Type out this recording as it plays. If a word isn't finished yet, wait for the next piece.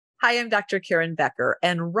Hi, I'm Dr. Karen Becker,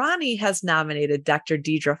 and Ronnie has nominated Dr.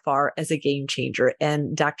 Deirdre Farr as a game changer.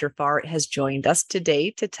 And Dr. Farr has joined us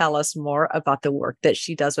today to tell us more about the work that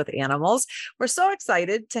she does with animals. We're so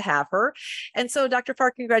excited to have her. And so, Dr.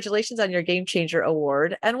 Farr, congratulations on your Game Changer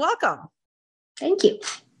Award and welcome. Thank you.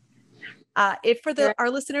 If for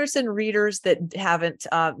our listeners and readers that haven't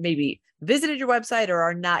maybe visited your website or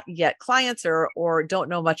are not yet clients or don't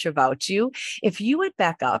know much about you, if you would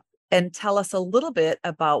back up and tell us a little bit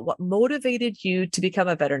about what motivated you to become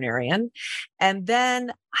a veterinarian, and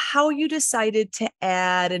then how you decided to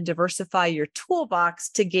add and diversify your toolbox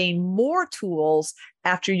to gain more tools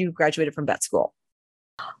after you graduated from vet school.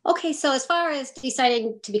 Okay, so as far as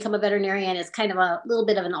deciding to become a veterinarian, it's kind of a little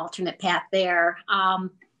bit of an alternate path there.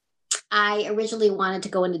 I originally wanted to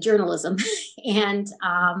go into journalism and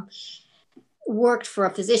worked for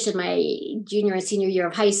a physician my junior and senior year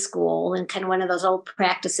of high school, and kind of one of those old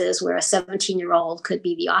practices where a 17-year-old could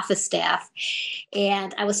be the office staff.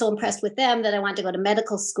 And I was so impressed with them that I wanted to go to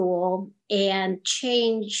medical school and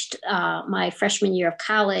changed my freshman year of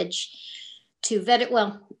college to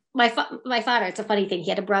my father, it's a funny thing. He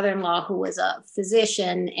had a brother-in-law who was a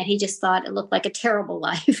physician, and he just thought it looked like a terrible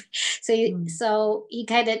life. So he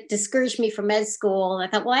kind of discouraged me from med school. And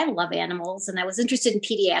I thought, well, I love animals, and I was interested in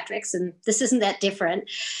pediatrics, and this isn't that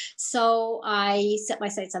different. So I set my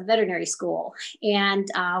sights on veterinary school, and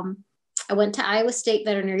I went to Iowa State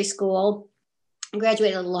Veterinary School. I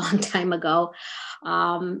graduated a long time ago,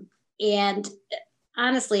 and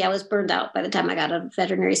honestly, I was burned out by the time I got out of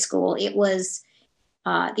veterinary school. It was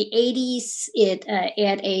the 80s. It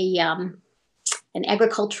at an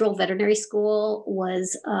agricultural veterinary school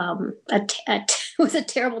was was a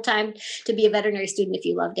terrible time to be a veterinary student if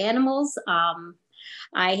you loved animals.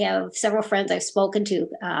 I have several friends I've spoken to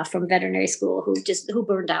from veterinary school who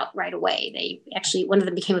burned out right away. One of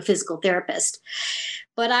them became a physical therapist.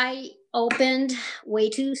 But I opened way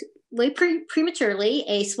prematurely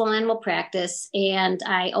a small animal practice, and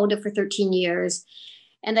I owned it for 13 years.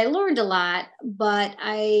 And I learned a lot, but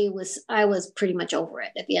I was pretty much over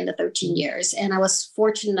it at the end of 13 years. And I was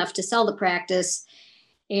fortunate enough to sell the practice.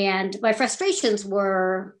 And my frustrations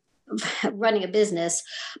were running a business.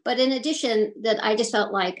 But in addition, that I just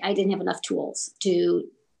felt like I didn't have enough tools to,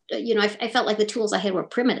 I felt like the tools I had were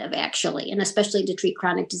primitive, actually, and especially to treat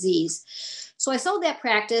chronic disease. So I sold that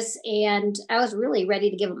practice, and I was really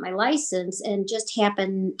ready to give up my license, and just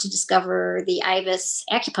happened to discover the IVAS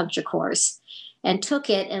acupuncture course and took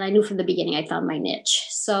it. And I knew from the beginning I found my niche.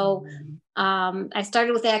 So I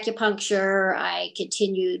started with acupuncture. I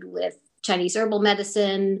continued with Chinese herbal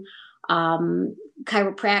medicine,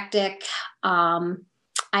 chiropractic.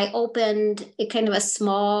 I opened a kind of a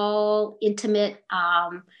small, intimate,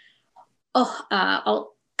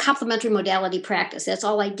 complementary modality practice. That's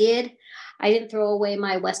all I did. I didn't throw away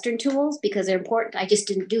my Western tools because they're important. I just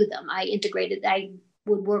didn't do them. I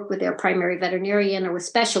would work with their primary veterinarian or with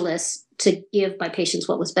specialists to give my patients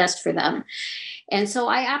what was best for them. And so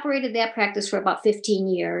I operated that practice for about 15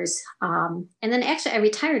 years. And then actually I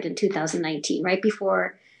retired in 2019, right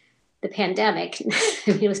before the pandemic.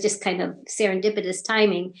 It was just kind of serendipitous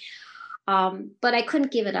timing. But I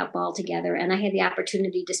couldn't give it up altogether. And I had the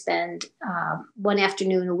opportunity to spend one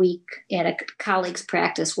afternoon a week at a colleague's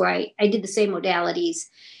practice where I did the same modalities.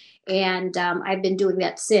 And I've been doing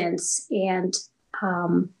that since. And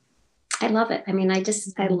I love it. I mean, I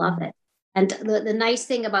love it. And the nice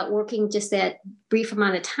thing about working just that brief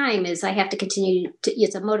amount of time is I have to continue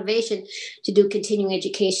it's a motivation to do continuing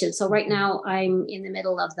education. So right now I'm in the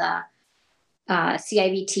middle of the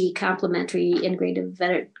CIVT complementary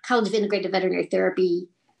College of Integrative Veterinary Therapy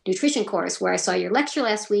nutrition course, where I saw your lecture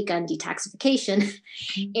last week on detoxification.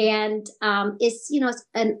 And it's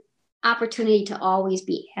an opportunity to always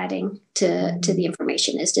be adding to the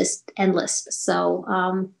information is just endless.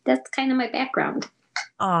 So that's kind of my background.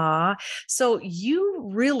 So you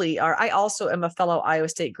really are. I also am a fellow Iowa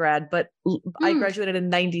State grad, but I graduated in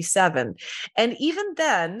 97. And even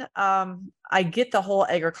then, I get the whole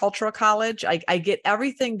agricultural college. I get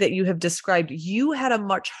everything that you have described. You had a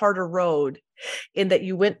much harder road in that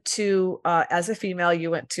you went to, as a female,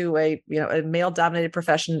 you went to a male-dominated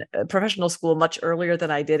professional school much earlier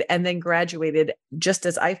than I did, and then graduated just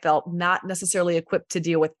as I felt, not necessarily equipped to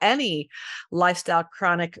deal with any lifestyle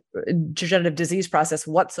chronic degenerative disease process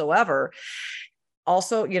whatsoever.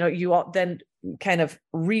 Also, you all then kind of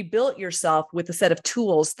rebuilt yourself with a set of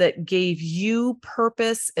tools that gave you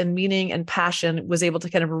purpose and meaning and passion, was able to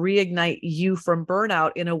kind of reignite you from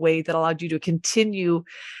burnout in a way that allowed you to continue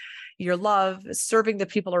your love, serving the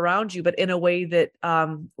people around you, but in a way that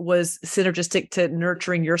was synergistic to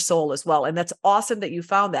nurturing your soul as well. And that's awesome that you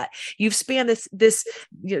found that. You've spanned this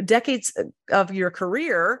decades of your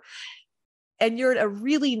career, and you're in a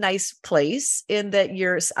really nice place in that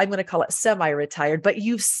I'm going to call it semi-retired, but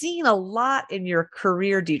you've seen a lot in your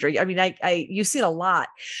career, Deirdre. I mean, you've seen a lot.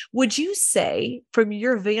 Would you say, from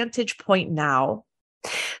your vantage point now,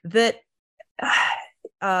 that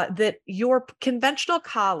that your conventional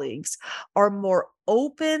colleagues are more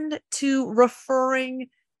open to referring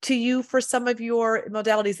to you for some of your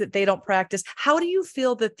modalities that they don't practice? How do you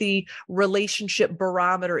feel that the relationship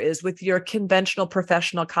barometer is with your conventional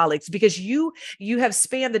professional colleagues? Because you have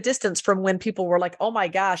spanned the distance from when people were like, oh my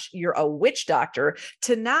gosh, you're a witch doctor,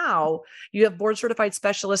 to now you have board certified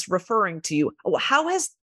specialists referring to you.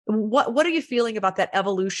 What are you feeling about that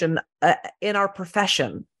evolution in our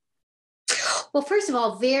profession? Well, first of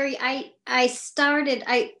all, I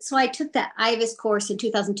took that IVIS course in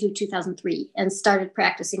 2002, 2003 and started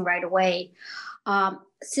practicing right away.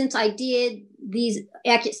 Since I did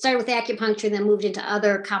started with acupuncture and then moved into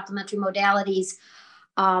other complementary modalities,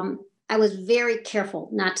 I was very careful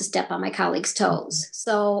not to step on my colleagues' toes.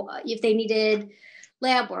 So if they needed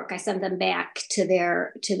lab work, I sent them back to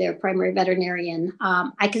their primary veterinarian.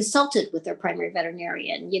 I consulted with their primary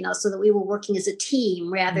veterinarian, so that we were working as a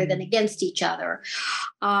team rather than against each other.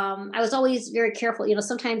 I was always very careful.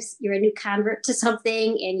 Sometimes you're a new convert to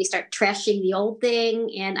something and you start trashing the old thing.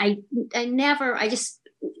 And I just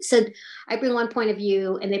said, I bring one point of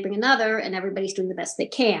view and they bring another, and everybody's doing the best they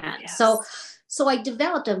can. Yes. So I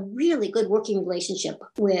developed a really good working relationship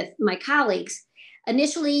with my colleagues.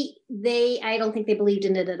 Initially, I don't think they believed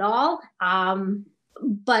in it at all.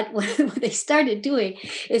 But what they started doing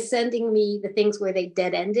is sending me the things where they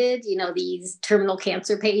dead ended, these terminal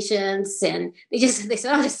cancer patients. And they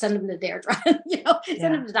said, I'll just send them to Deirdre,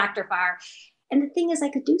 send them to Dr. Farr. And the thing is,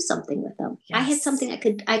 I could do something with them. Yes. I had something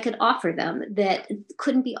I could offer them that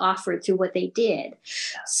couldn't be offered through what they did.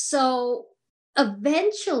 Yes. So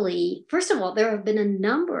eventually, first of all, there have been a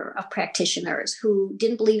number of practitioners who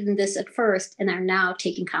didn't believe in this at first and are now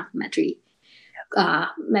taking complementary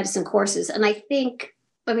medicine courses. And I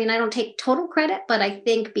don't take total credit, but I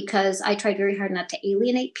think because I tried very hard not to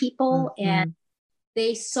alienate people, and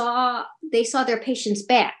they saw their patients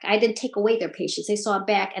back. I didn't take away their patients. They saw it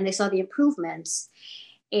back and they saw the improvements.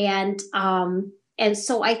 And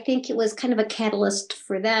so I think it was kind of a catalyst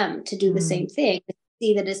for them to do the same thing.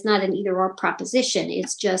 See that it's not an either or proposition. I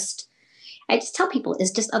just tell people it's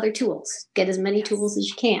just other tools. Get as many tools as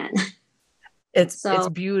you can. It's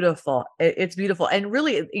beautiful. It's beautiful. And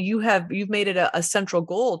really you've made it a central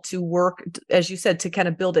goal to work, as you said, to kind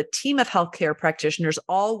of build a team of healthcare practitioners,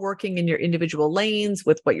 all working in your individual lanes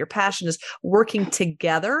with what your passion is, working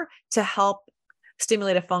together to help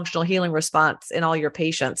stimulate a functional healing response in all your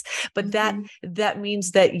patients. But that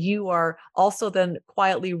means that you are also then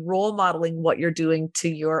quietly role modeling what you're doing to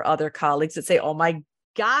your other colleagues that say, oh my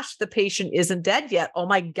gosh, the patient isn't dead yet. Oh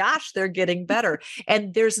my gosh, they're getting better.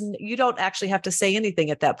 And you don't actually have to say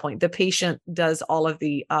anything at that point. The patient does all of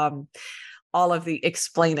the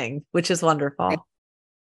explaining, which is wonderful.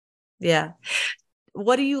 Yeah.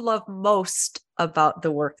 What do you love most about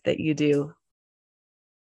the work that you do?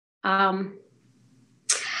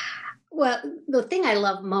 Well, the thing I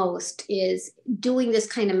love most is doing this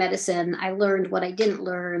kind of medicine. I learned what I didn't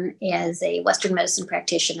learn as a Western medicine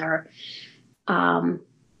practitioner, that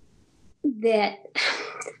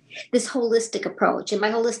this holistic approach. And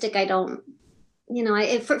by holistic, I don't,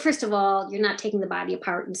 first of all, you're not taking the body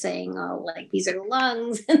apart and saying, oh, like these are the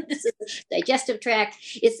lungs and this is the digestive tract.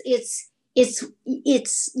 It's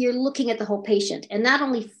you're looking at the whole patient, and not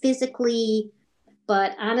only physically,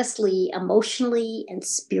 but honestly, emotionally and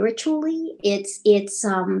spiritually.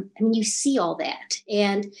 You see all that.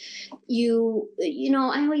 And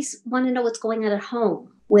I always want to know what's going on at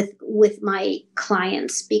home with my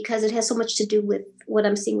clients, because it has so much to do with what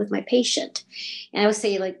I'm seeing with my patient. And I would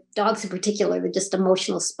say, like, dogs in particular, they're just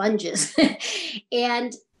emotional sponges.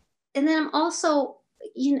 and then I'm also,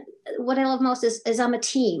 what I love most is I'm a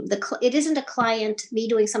team. It isn't a client, me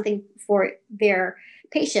doing something for their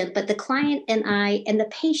patient, but the client and I and the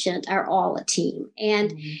patient are all a team.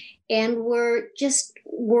 And we're just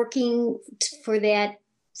working for that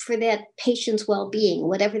patient's well-being,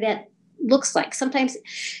 whatever that looks like. Sometimes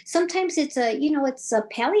it's a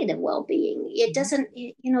palliative well-being. It doesn't,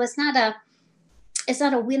 it's not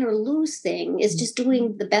a win or lose thing. It's just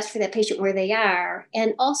doing the best for that patient where they are,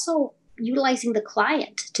 and also utilizing the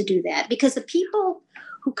client to do that, because the people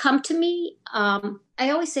who come to me, I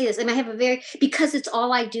always say this, and because it's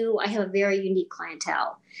all I do, I have a very unique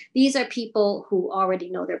clientele. These are people who already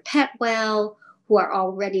know their pet well, who are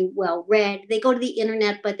already well read. They go to the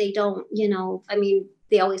internet, but they don't,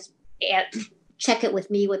 they always check it with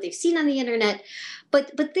me, what they've seen on the internet,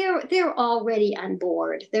 but they're already on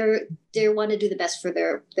board. They want to do the best for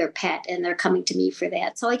their pet, and they're coming to me for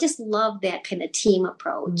that. So I just love that kind of team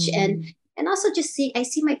approach. And also just I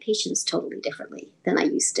see my patients totally differently than I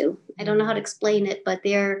used to. I don't know how to explain it, but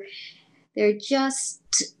they're just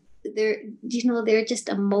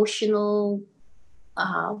emotional,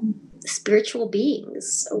 spiritual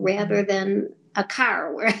beings rather than a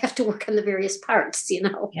car where I have to work on the various parts,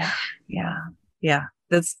 Yeah.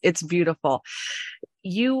 It's beautiful.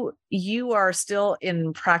 You are still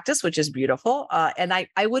in practice, which is beautiful. And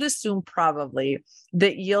I would assume probably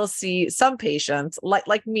that you'll see some patients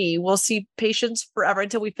like me, we'll see patients forever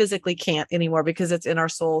until we physically can't anymore, because it's in our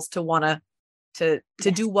souls to want to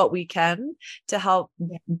do what we can to help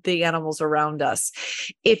the animals around us.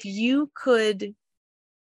 If you could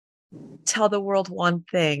tell the world one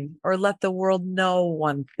thing, or let the world know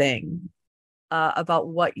one thing, about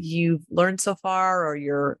what you've learned so far, or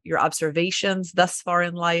your observations thus far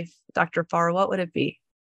in life, Dr. Farr, what would it be?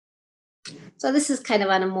 So this is kind of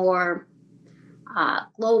on a more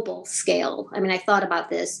global scale. I mean, I thought about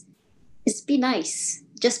this. It's be nice.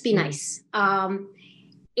 Just be nice. And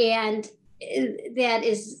that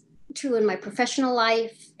is true in my professional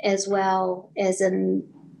life as well as in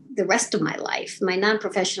the rest of my life, my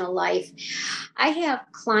non-professional life. I have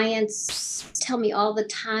clients tell me all the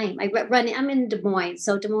time. I'm in Des Moines.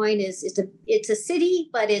 So Des Moines it's a city,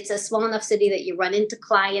 but it's a small enough city that you run into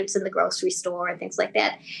clients in the grocery store and things like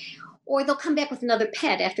that. Or they'll come back with another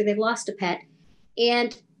pet after they've lost a pet,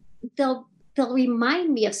 and they'll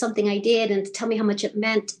remind me of something I did and tell me how much it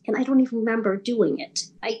meant, and I don't even remember doing it.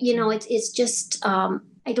 It's just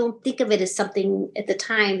I don't think of it as something at the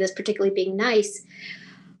time that's particularly being nice.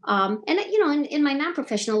 In my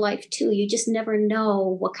non-professional life too, you just never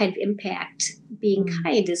know what kind of impact being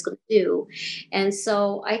kind is going to do. And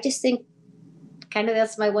so I just think kind of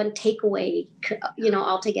that's my one takeaway,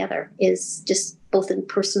 altogether, is just both in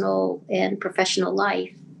personal and professional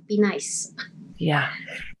life, be nice. Yeah.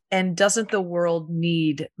 And doesn't the world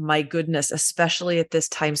need, my goodness, especially at this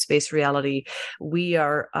time space reality, we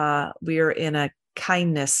are in a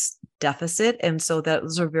kindness deficit. And so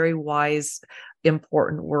those are very wise,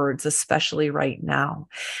 important words, especially right now.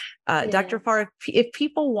 Dr. Farr, if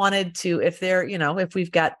people wanted to, if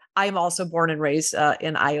we've got, I'm also born and raised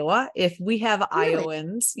in Iowa. If we have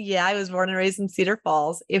Iowans, I was born and raised in Cedar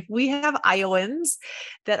Falls. If we have Iowans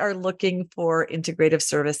that are looking for integrative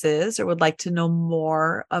services or would like to know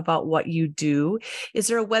more about what you do, is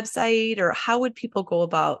there a website, or how would people go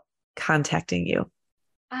about contacting you?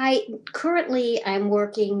 I'm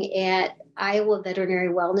working at Iowa Veterinary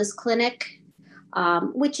Wellness Clinic,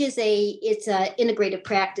 which is it's a integrative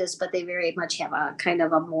practice, but they very much have a kind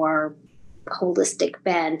of a more holistic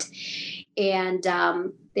bent. And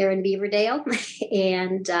they're in Beaverdale.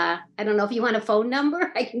 And I don't know if you want a phone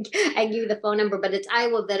number. I can give you the phone number, but it's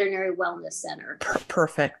Iowa Veterinary Wellness Center.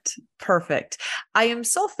 Perfect. I am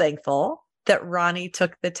so thankful that Ronnie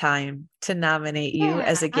took the time to nominate you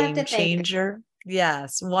as a game changer.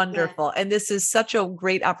 Yes, wonderful. Yeah. And this is such a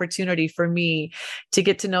great opportunity for me to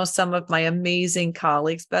get to know some of my amazing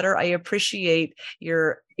colleagues better. I appreciate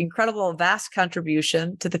your incredible, vast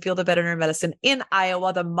contribution to the field of veterinary medicine in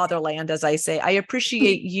Iowa, the motherland, as I say. I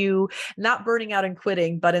appreciate you not burning out and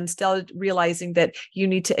quitting, but instead realizing that you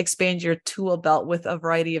need to expand your tool belt with a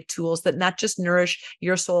variety of tools that not just nourish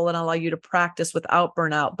your soul and allow you to practice without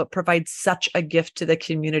burnout, but provide such a gift to the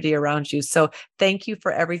community around you. So thank you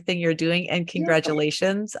for everything you're doing, and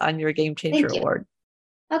congratulations on your Game Changer Award.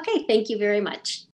 Okay, thank you very much.